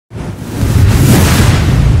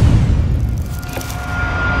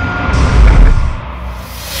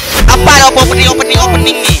opening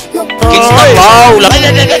nih. Bikin stop wow lah.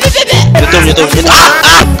 YouTube.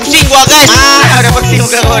 Pusing gua guys. Udah pusing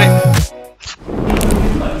muka gua nih.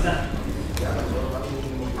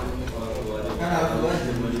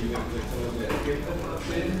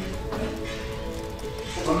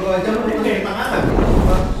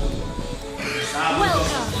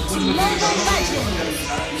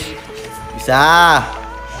 Bisa.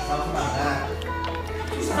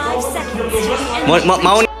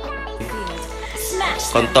 Mau nih.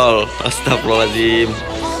 Kontol, astagfirullahaladzim.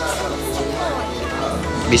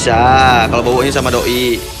 Bisa, kalau bawanya sama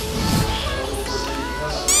doi.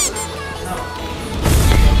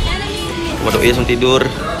 Sama doi langsung tidur.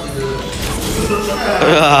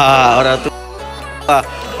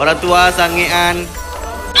 Orang tua sangean.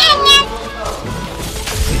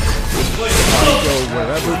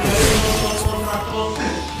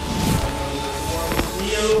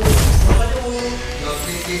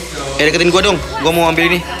 Deketin gua dong, gua mau ambil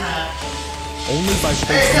ini.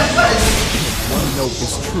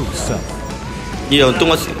 Iya,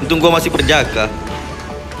 untung gua masih berjaga.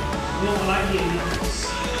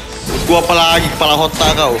 Gua apalagi kepala hota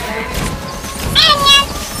kau.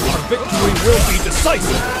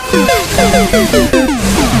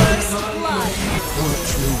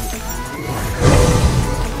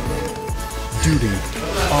 Duty,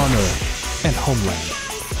 honor, and homeland.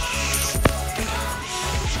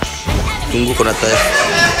 Tunggu kau Nata ya.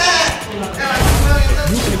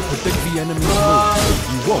 You can predict the enemy's moves.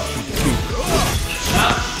 You won't be defeated.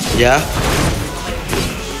 Ya.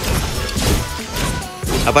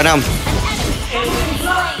 Apa nam?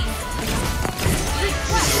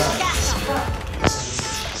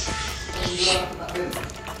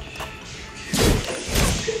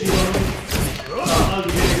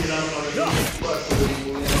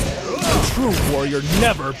 True warrior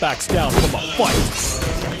never backs down from a fight.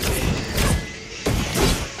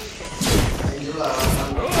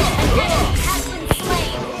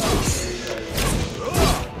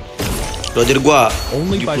 Roger gua.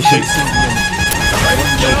 Only by facing the enemy.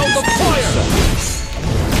 Down the fire.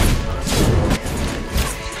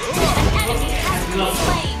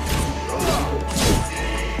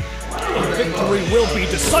 Victory will be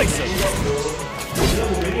decisive.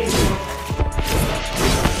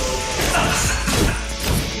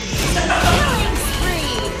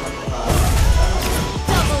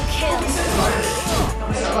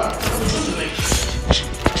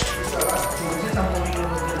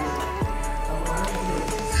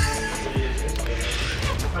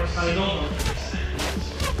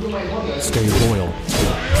 Stay loyal.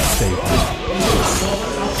 Stay home.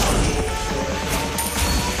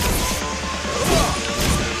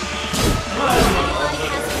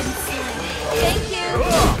 Thank you.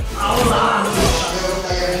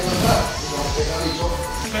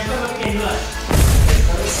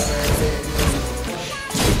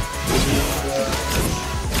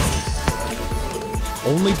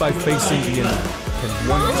 Only by facing the enemy can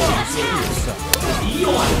one know yourself.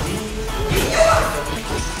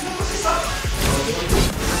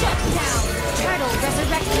 Shut down. Turtle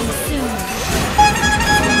resurrecting soon.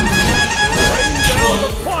 Rain down the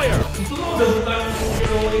fire.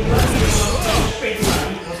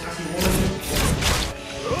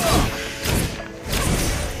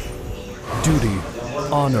 Duty,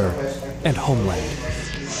 honor, and homeland.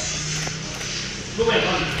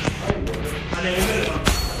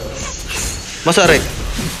 Masa Rek?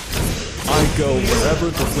 I go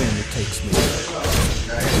wherever the wind takes me.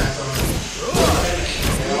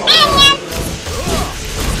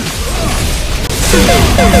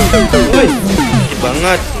 Woi,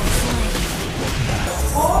 banget.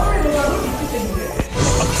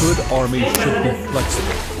 A good army should be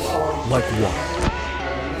flexible, like water.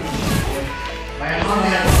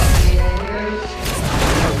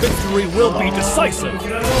 Our victory will be decisive.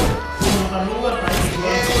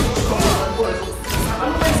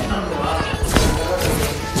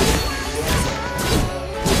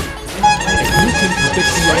 You can predict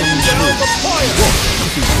the enemy's moves.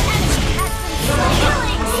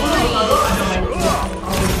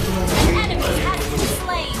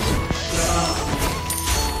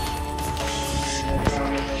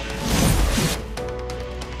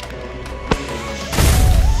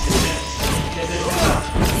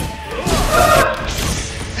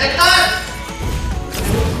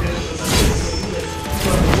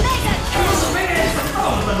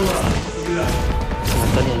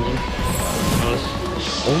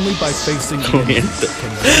 Only by facing the enemy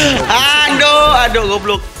can Aduh,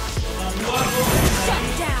 goblok.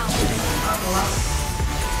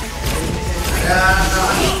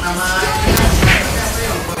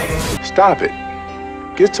 Stop it.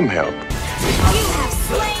 Get some help. You have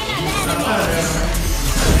slain an enemy.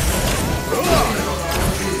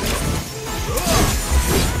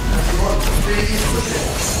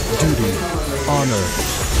 Duty, honor,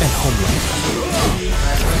 and homeland.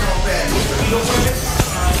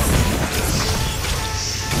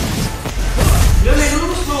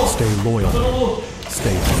 Stay loyal.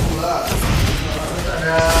 Stay humble.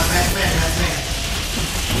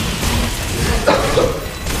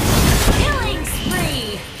 Killing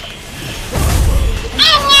spree.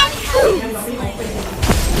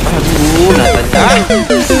 Aduh, Natanya.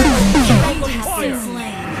 Enemy has been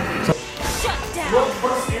slain. Shut down.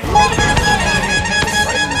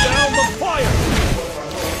 Down the fire!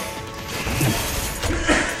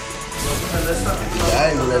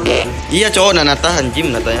 Iya cowok, Nata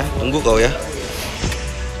anjim Natanya. Tunggu kau ya.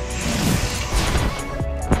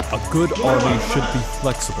 A good army should be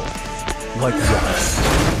flexible, like Wannn.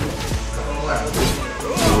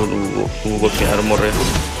 Tunggu gue punya armor ya.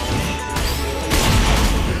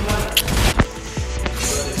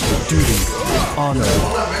 Duty, honor,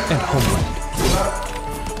 and homeland.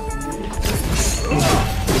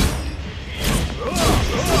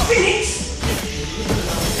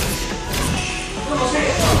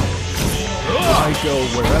 I go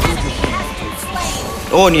wherever the wind takes me.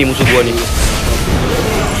 Oh nih musuh gua nih.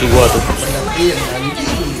 Musuh gua tuh.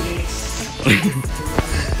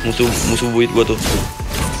 musuh buit gua tuh.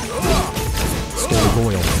 Stay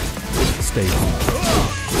loyal. Stay humble.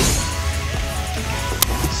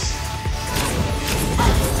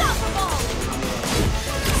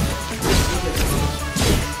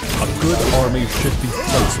 A good army should be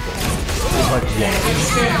flexible, like Wannn.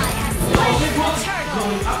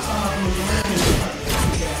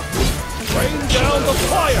 Rain down the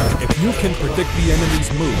fire! If you can predict the enemy's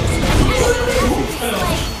moves,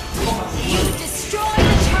 You destroy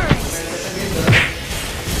the turret.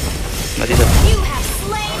 Mati satu. You have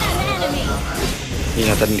slain an enemy.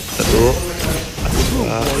 Ingatan satu.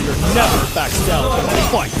 warrior never backs down from a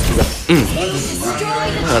fight. You destroy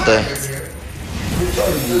the Nata ya.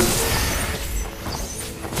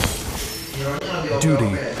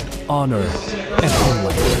 Duty, honor, and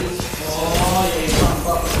homeland.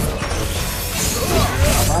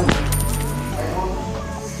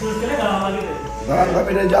 Nggak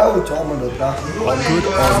beda jauh, cuma menurut aku. A good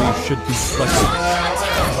army should be flexible,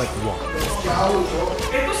 like Wannn.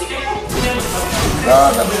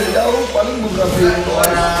 Nggak beda jauh, paling beberapa itu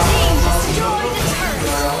orang.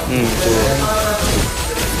 Tuh.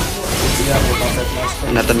 Iya, aku pakai masker.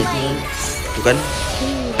 Nata nih. Tuh kan.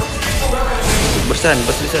 Bersan.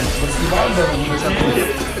 Bersih banget,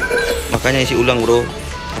 bersih. Makanya isi ulang, bro.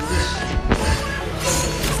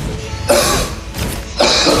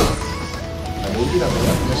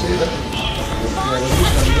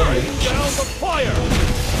 Down the fire!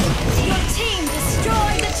 Your team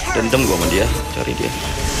destroyed the turret. Dendam gua sama dia, cari dia.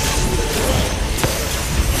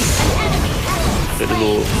 Udah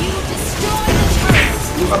dulu. You destroy the turret.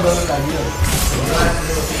 Lu kan banget lagi ya.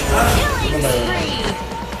 Killing spree.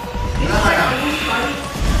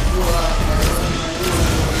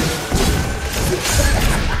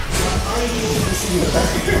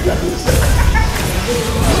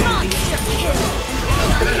 Monster kill.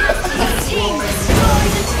 Your team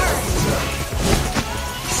destroyed the turret.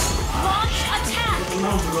 Launch attack.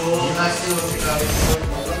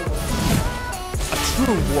 A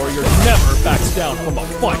true warrior never backs down from a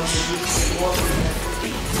fight.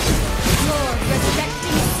 You're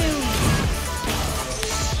resurrecting soon.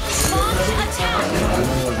 Launch attack.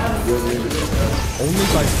 Only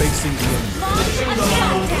by facing the enemy. Launch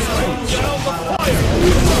attack. Down the fire!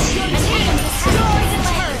 Your team destroyed the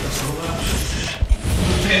turret.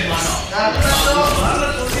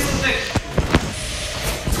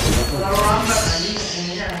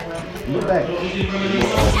 Lu back.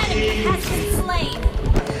 Enemy has been slain.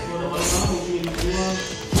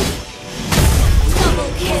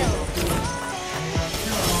 Double kill.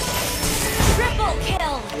 Triple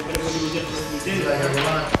kill.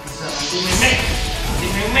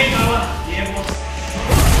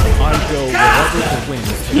 I go wherever the wind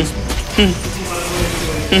takes me.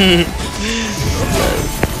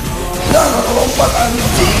 Jangan lompat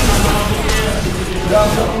anjing.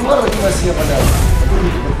 Jangan keluar lagi masih ya padahal.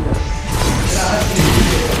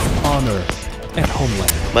 Honor and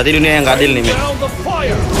homeland. Berarti dunia yang gak adil nih, men. Down the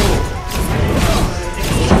fire!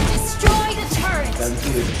 Destroy the turret.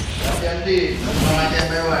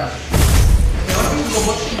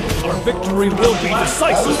 Our victory will be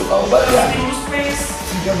decisive. Obat ya.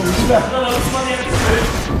 3 berguna.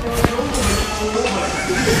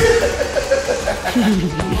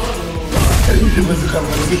 Masuk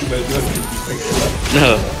kamar lagi baju.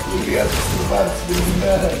 Nah, Lihat teman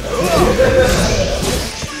sebenarnya.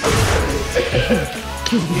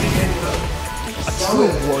 A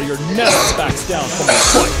true warrior never backs down from a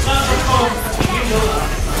fight.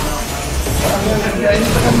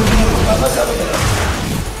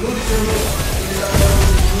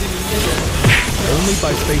 Only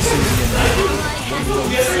by facing the enemy.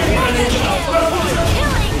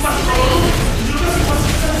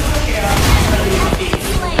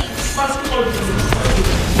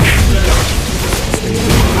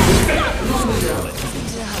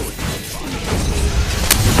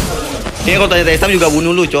 Kayaknya kalau tanya Testam juga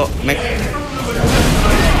bunuh lu, Cok. Mac. A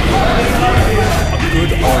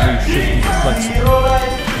good army should be flexible,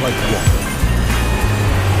 like Wannn.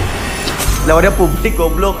 Lawannya publik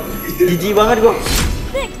goblok. Jijik banget gua.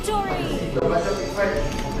 Victory! Gak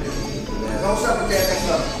usah percaya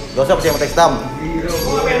Kesal. Gak usah percaya sama Testam.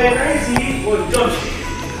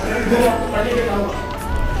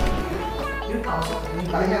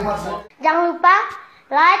 Tanya masa. Jangan lupa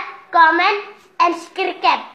like, comment, and subscribe.